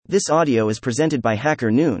This audio is presented by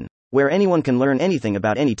Hacker Noon, where anyone can learn anything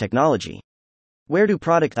about any technology. Where do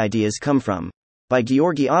product ideas come from? By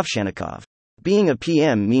Georgy Ovsyannikov. Being a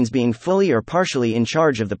PM means being fully or partially in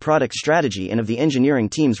charge of the product strategy and of the engineering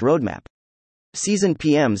team's roadmap. Seasoned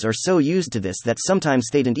PMs are so used to this that sometimes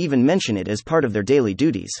they don't even mention it as part of their daily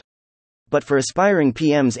duties. But for aspiring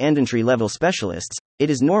PMs and entry-level specialists, it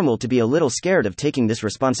is normal to be a little scared of taking this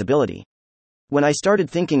responsibility. When I started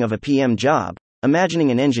thinking of a PM job, imagining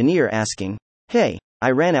an engineer asking, "Hey, I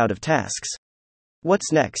ran out of tasks.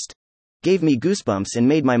 What's next?" gave me goosebumps and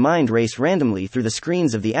made my mind race randomly through the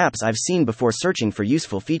screens of the apps I've seen before searching for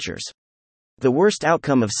useful features. The worst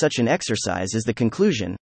outcome of such an exercise is the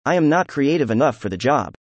conclusion, I am not creative enough for the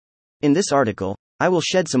job. In this article, I will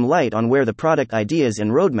shed some light on where the product ideas and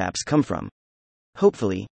roadmaps come from.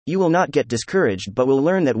 Hopefully, you will not get discouraged but will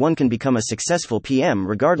learn that one can become a successful PM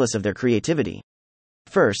regardless of their creativity.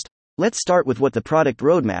 First, let's start with what the product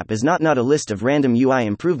roadmap is not a list of random UI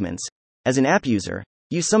improvements. As an app user,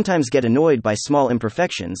 you sometimes get annoyed by small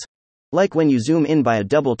imperfections, like when you zoom in by a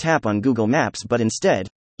double tap on Google Maps but instead,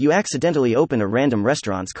 you accidentally open a random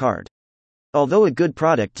restaurant's card. Although a good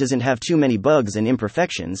product doesn't have too many bugs and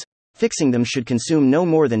imperfections, fixing them should consume no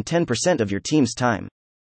more than 10% of your team's time.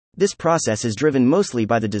 This process is driven mostly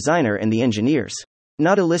by the designer and the engineers,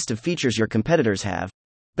 not a list of features your competitors have.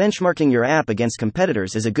 Benchmarking your app against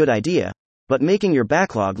competitors is a good idea, but making your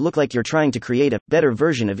backlog look like you're trying to create a better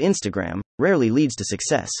version of Instagram rarely leads to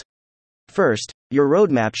success. First, your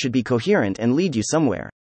roadmap should be coherent and lead you somewhere.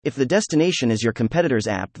 If the destination is your competitor's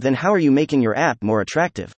app, then how are you making your app more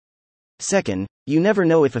attractive? Second, you never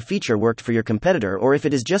know if a feature worked for your competitor or if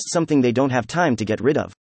it is just something they don't have time to get rid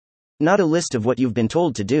of. Not a list of what you've been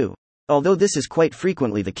told to do. Although this is quite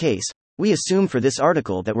frequently the case, we assume for this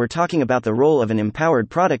article that we're talking about the role of an empowered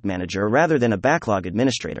product manager rather than a backlog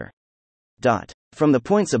administrator. From the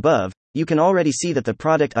points above, you can already see that the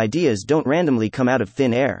product ideas don't randomly come out of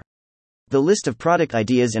thin air. The list of product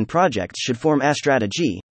ideas and projects should form a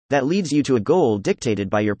strategy that leads you to a goal dictated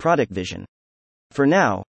by your product vision. For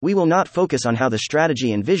now, we will not focus on how the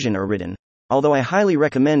strategy and vision are written, although I highly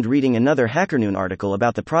recommend reading another HackerNoon article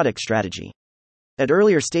about the product strategy. At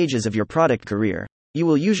earlier stages of your product career, you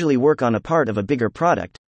will usually work on a part of a bigger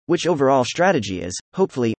product, which overall strategy is,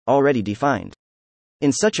 hopefully, already defined.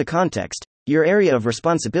 In such a context, your area of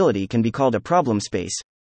responsibility can be called a problem space.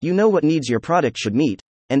 You know what needs your product should meet,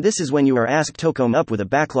 and this is when you are asked to come up with a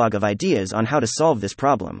backlog of ideas on how to solve this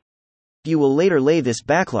problem. You will later lay this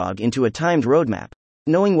backlog into a timed roadmap.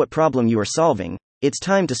 Knowing what problem you are solving, it's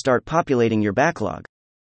time to start populating your backlog.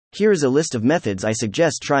 Here is a list of methods I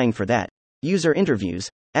suggest trying for that. User interviews.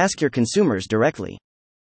 Ask your consumers directly.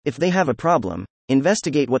 If they have a problem,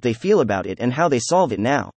 investigate what they feel about it and how they solve it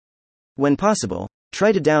now. When possible,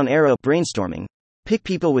 try to down-arrow brainstorming. Pick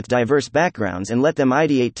people with diverse backgrounds and let them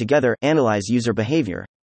ideate together. Analyze user behavior.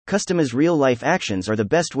 Customize real-life actions are the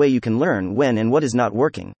best way you can learn when and what is not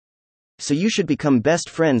working. So you should become best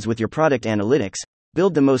friends with your product analytics,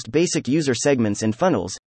 build the most basic user segments and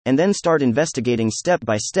funnels, and then start investigating step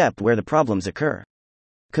by step where the problems occur.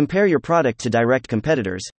 Compare your product to direct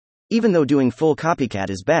competitors. Even though doing full copycat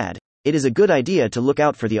is bad, it is a good idea to look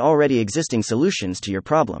out for the already existing solutions to your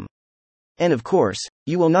problem. And of course,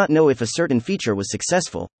 you will not know if a certain feature was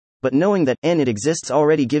successful, but knowing that it exists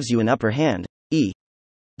already gives you an upper hand.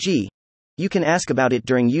 E.g., you can ask about it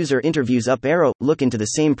during user interviews. Up arrow, look into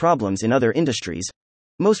the same problems in other industries.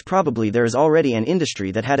 Most probably there is already an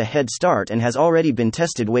industry that had a head start and has already been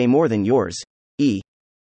tested way more than yours.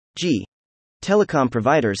 E.g., telecom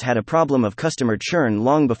providers had a problem of customer churn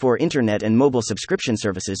long before internet and mobile subscription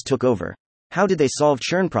services took over. How did they solve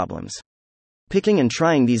churn problems? Picking and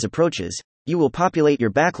trying these approaches, you will populate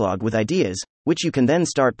your backlog with ideas, which you can then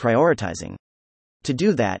start prioritizing. To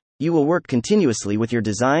do that, you will work continuously with your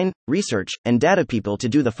design, research, and data people to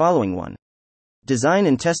do the following: 1. Design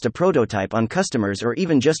and test a prototype on customers or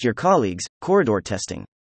even just your colleagues, corridor testing.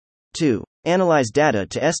 2. Analyze data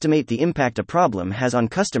to estimate the impact a problem has on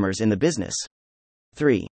customers in the business.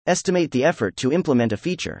 3. Estimate the effort to implement a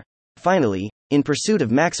feature. Finally, in pursuit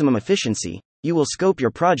of maximum efficiency, you will scope your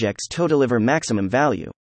projects to deliver maximum value.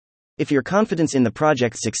 If your confidence in the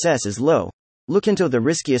project's success is low, look into the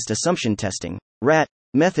riskiest assumption testing (RAT)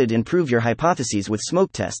 method and prove your hypotheses with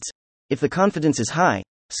smoke tests. If the confidence is high,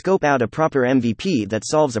 scope out a proper MVP that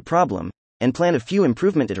solves a problem, and plan a few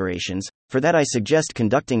improvement iterations. For that I suggest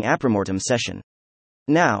conducting apromortem session.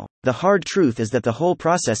 Now, the hard truth is that the whole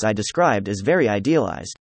process I described is very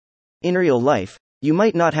idealized. In real life, you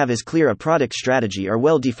might not have as clear a product strategy or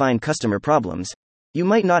well-defined customer problems. You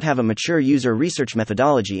might not have a mature user research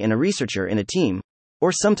methodology and a researcher in a team,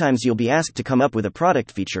 Or sometimes you'll be asked to come up with a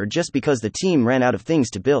product feature just because the team ran out of things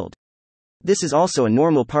to build. This is also a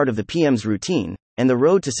normal part of the PM's routine, and the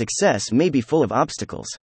road to success may be full of obstacles.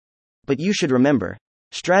 But you should remember,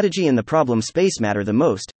 strategy and the problem space matter the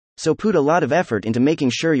most, so put a lot of effort into making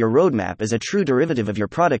sure your roadmap is a true derivative of your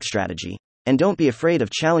product strategy, and don't be afraid of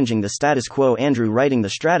challenging the status quo. Andrew writing the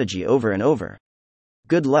strategy over and over.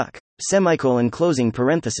 Good luck. Closing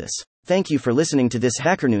parenthesis. Thank you for listening to this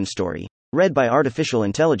HackerNoon story, read by Artificial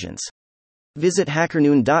Intelligence. Visit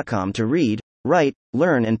hackerNoon.com to read, write,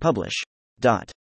 learn and publish.